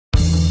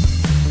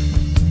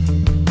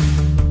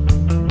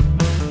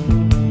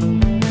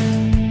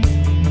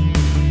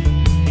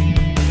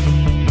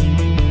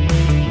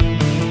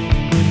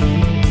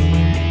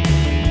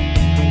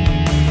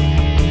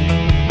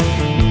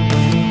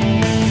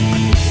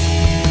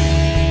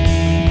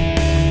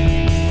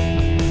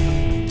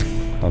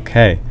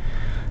Okay,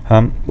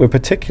 we're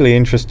particularly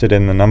interested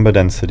in the number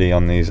density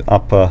on these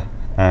upper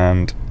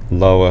and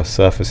lower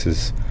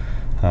surfaces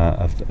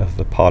of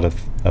the part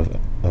of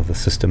the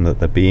system that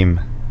the beam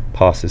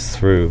passes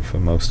through for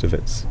most of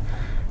its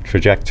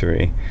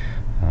trajectory.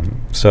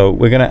 So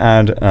we're going to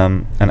add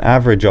an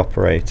average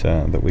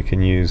operator that we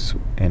can use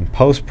in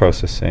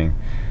post-processing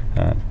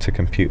to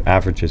compute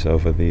averages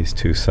over these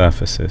two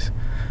surfaces.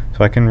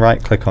 So I can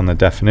right-click on the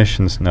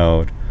definitions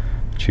node,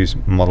 choose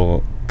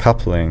model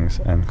couplings,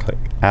 and click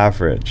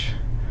average,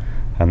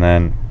 and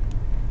then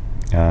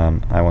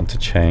I want to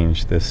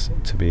change this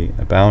to be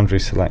a boundary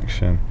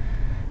selection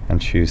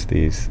and choose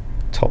these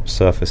top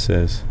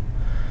surfaces.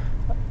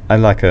 I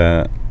like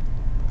a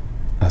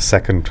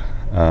second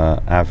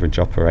average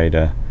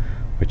operator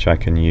which I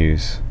can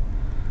use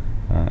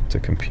to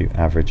compute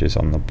averages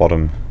on the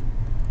bottom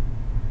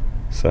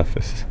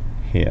surface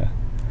here.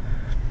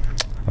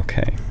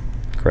 Okay,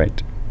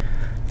 great.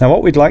 Now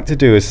what we'd like to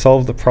do is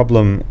solve the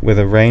problem with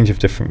a range of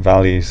different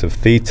values of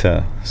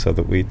theta so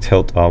that we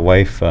tilt our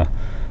wafer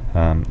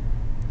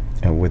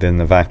within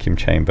the vacuum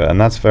chamber,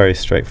 and that's very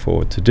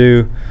straightforward to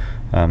do.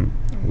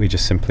 We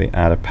just simply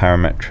add a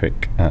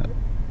parametric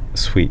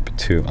sweep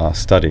to our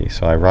study.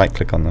 So I right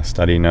click on the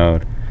study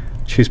node,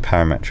 choose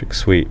parametric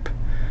sweep,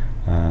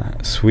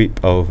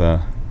 sweep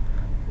over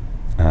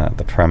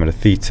the parameter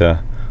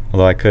theta,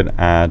 although I could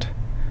add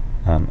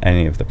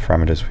any of the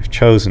parameters we've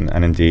chosen,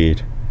 and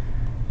indeed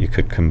you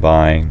could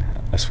combine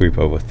a sweep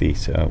over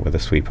theta with a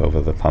sweep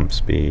over the pump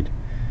speed.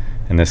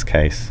 In this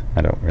case I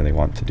don't really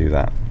want to do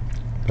that,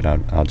 but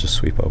I'll just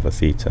sweep over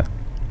theta.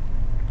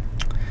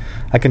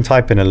 I can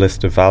type in a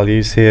list of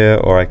values here,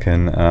 or I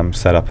can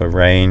set up a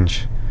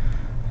range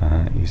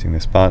using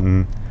this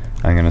button.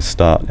 I'm going to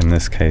start in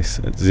this case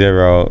at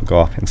 0, go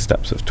up in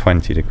steps of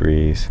 20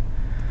 degrees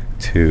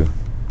to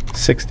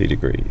 60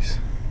 degrees.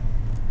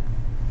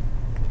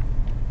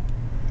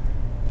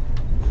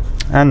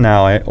 And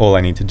now all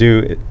I need to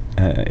do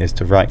is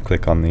to right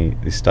click on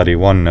the study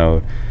 1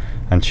 node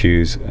and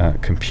choose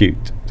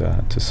compute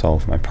to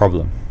solve my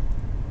problem.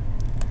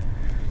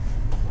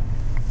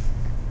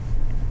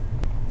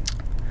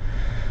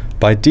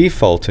 By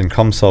default in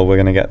COMSOL we're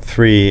going to get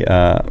 3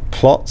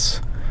 plots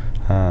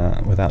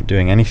without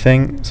doing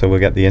anything. So we'll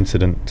get the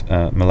incident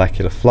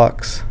molecular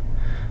flux,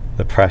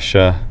 the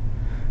pressure,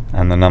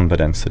 and the number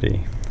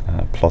density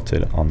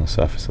plotted on the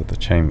surface of the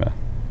chamber.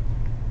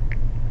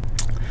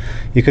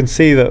 You can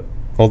see that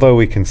although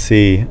we can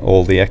see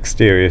all the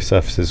exterior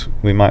surfaces,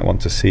 we might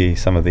want to see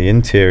some of the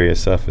interior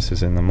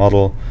surfaces in the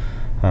model,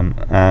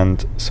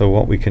 and so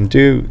what we can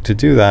do to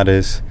do that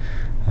is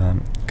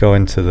go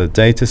into the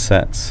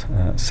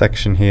datasets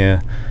section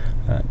here,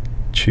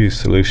 choose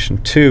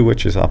solution 2,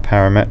 which is our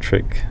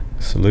parametric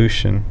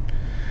solution,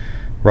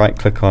 right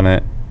click on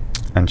it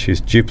and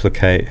choose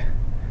duplicate.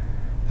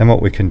 Then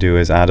what we can do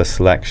is add a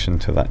selection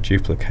to that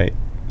duplicate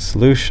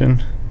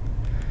solution,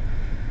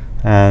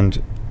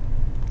 and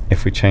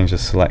if we change the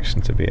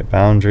selection to be a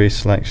boundary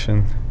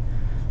selection,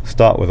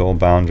 start with all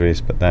boundaries,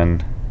 but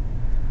then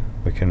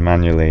we can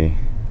manually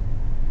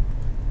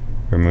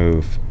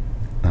remove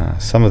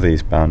some of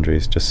these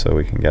boundaries just so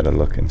we can get a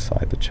look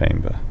inside the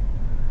chamber.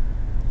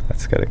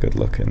 Let's get a good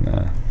look in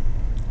there,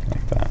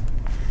 like that.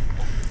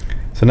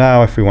 So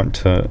now if we want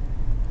to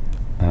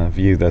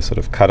view the sort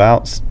of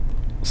cutout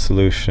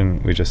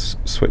solution, we just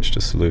switch to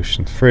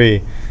solution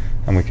 3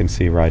 and we can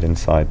see right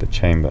inside the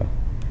chamber.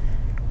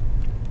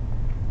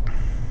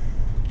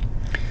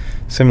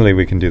 Similarly,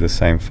 we can do the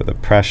same for the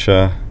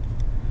pressure,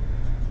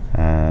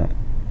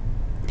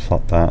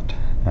 plot that,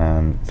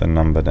 and the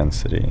number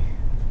density.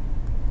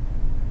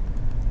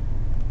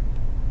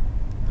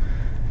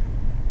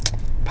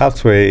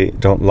 Perhaps we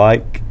don't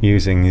like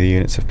using the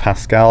units of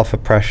Pascal for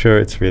pressure.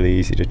 It's really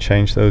easy to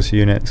change those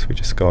units. We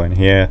just go in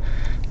here.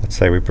 Let's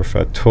say we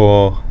prefer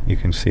torr. You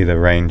can see the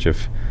range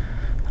of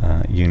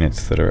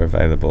units that are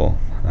available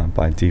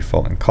by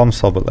default in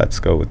COMSOL, but let's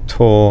go with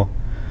torr,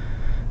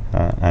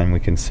 and we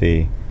can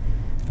see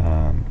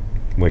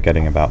we're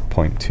getting about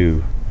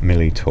 0.2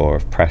 millitorr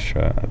of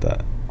pressure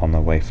on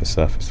the wafer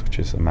surface, which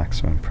is the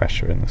maximum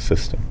pressure in the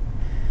system.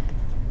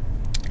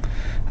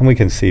 And we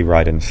can see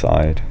right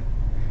inside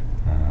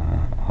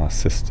our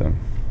system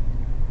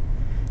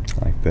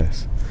like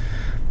this.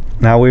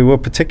 Now we were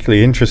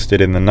particularly interested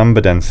in the number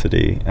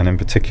density, and in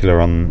particular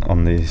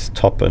on these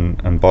top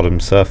and bottom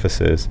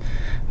surfaces.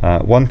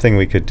 One thing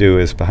we could do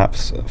is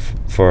perhaps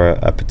for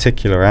a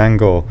particular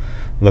angle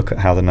look at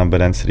how the number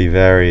density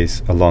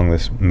varies along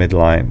this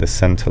midline, the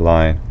center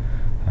line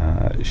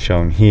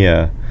shown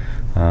here,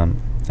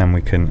 and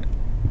we can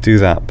do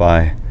that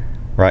by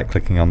right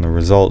clicking on the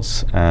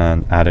results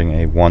and adding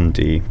a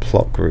 1D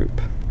plot group.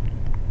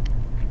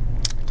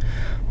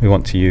 We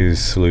want to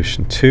use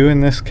solution 2 in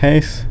this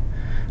case,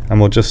 and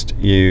we'll just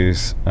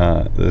use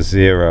the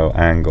 0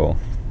 angle,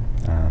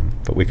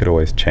 but we could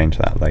always change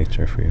that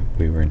later if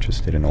we were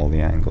interested in all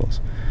the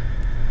angles.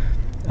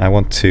 I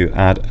want to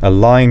add a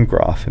line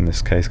graph in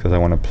this case because I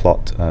want to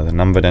plot the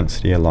number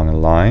density along a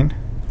line,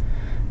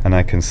 and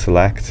I can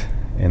select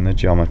in the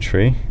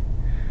geometry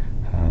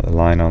the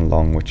line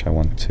along which I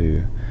want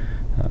to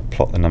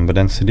plot the number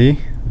density.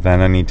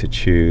 Then I need to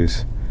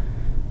choose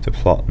to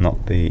plot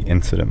not the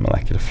incident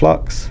molecular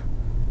flux,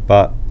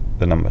 but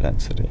the number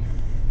density.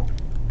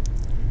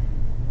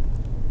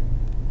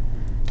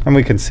 And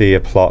we can see a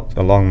plot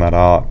along that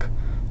arc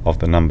of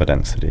the number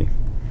density.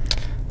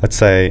 Let's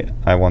say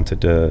I wanted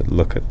to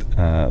look at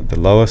the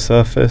lower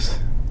surface.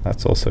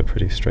 That's also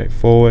pretty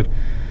straightforward.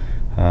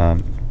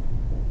 I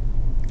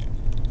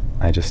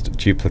just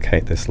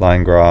duplicate this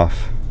line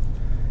graph,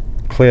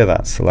 clear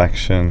that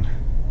selection,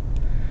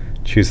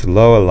 choose the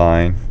lower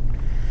line.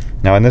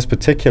 Now in this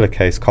particular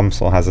case,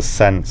 COMSOL has a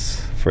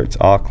sense for its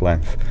arc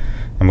length,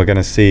 and we're going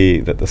to see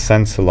that the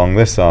sense along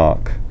this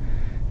arc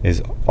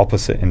is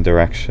opposite in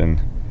direction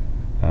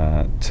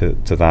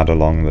to that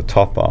along the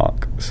top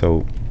arc.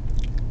 So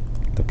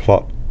the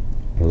plot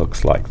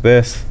looks like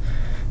this,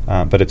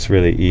 but it's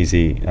really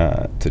easy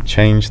to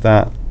change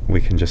that.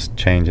 We can just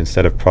change,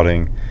 instead of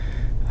plotting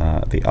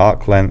the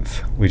arc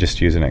length, we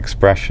just use an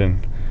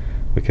expression.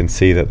 We can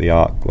see that the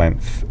arc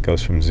length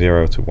goes from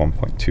 0 to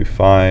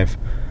 1.25.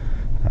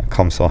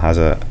 COMSOL has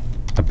a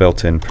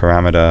built-in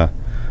parameter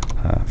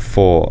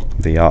for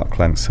the arc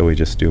length, so we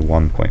just do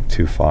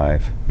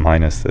 1.25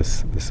 minus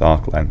this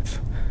arc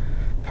length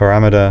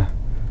parameter,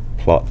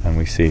 plot, and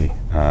we see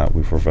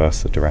we've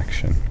reversed the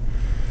direction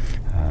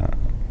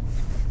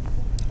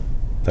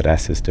that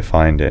S is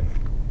defined in,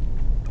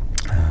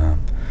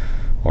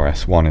 or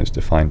S1 is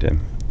defined in.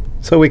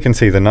 So we can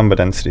see the number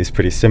density is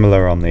pretty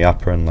similar on the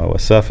upper and lower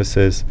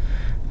surfaces,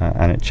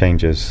 and it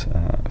changes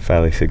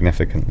fairly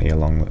significantly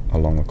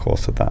along the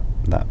course of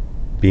that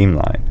beam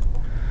line.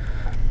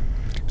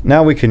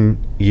 Now we can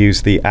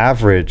use the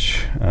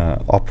average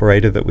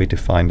operator that we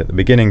defined at the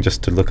beginning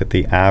just to look at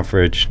the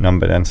average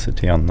number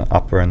density on the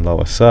upper and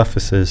lower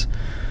surfaces.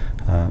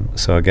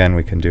 So again,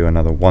 we can do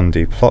another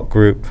 1D plot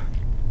group.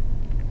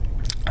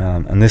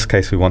 In this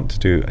case, we want to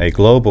do a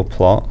global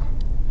plot,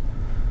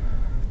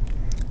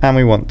 and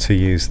we want to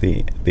use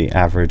the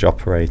average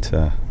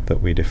operator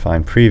that we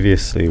defined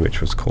previously,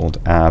 which was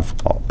called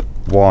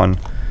avop1.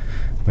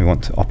 We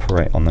want to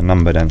operate on the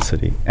number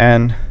density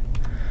n,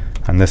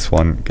 and this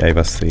one gave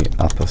us the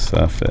upper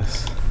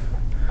surface.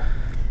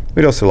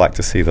 We'd also like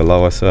to see the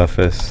lower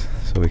surface,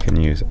 so we can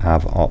use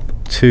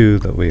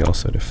avop2 that we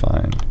also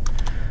defined,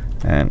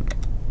 and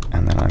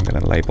then I'm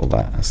going to label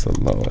that as the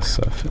lower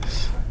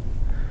surface.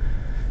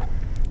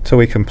 So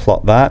we can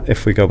plot that.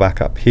 If we go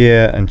back up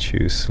here and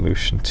choose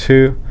solution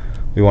 2,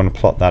 we want to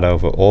plot that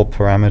over all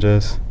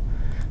parameters.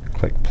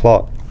 Click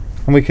plot,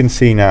 and we can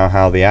see now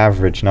how the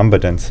average number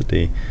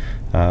density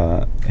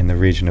in the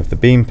region of the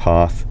beam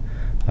path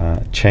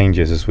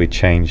changes as we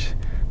change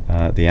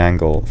the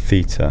angle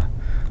theta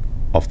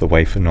of the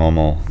wafer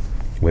normal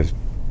with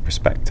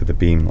respect to the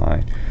beam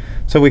line.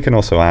 So we can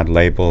also add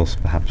labels.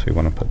 Perhaps we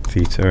want to put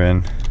theta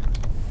in.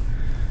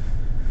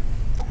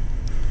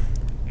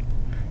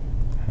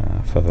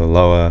 For the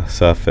lower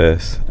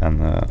surface,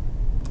 and the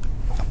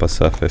upper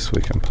surface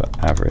we can put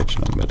average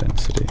number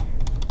density.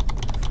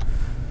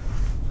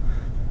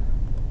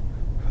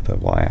 For the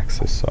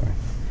y-axis, sorry.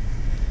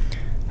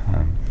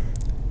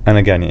 And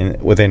again,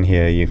 within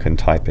here you can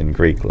type in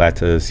Greek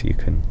letters, you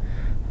can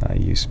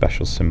use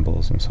special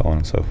symbols and so on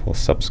and so forth,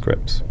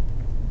 subscripts.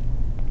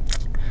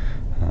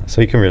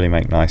 So you can really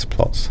make nice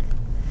plots.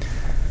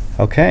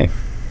 Okay.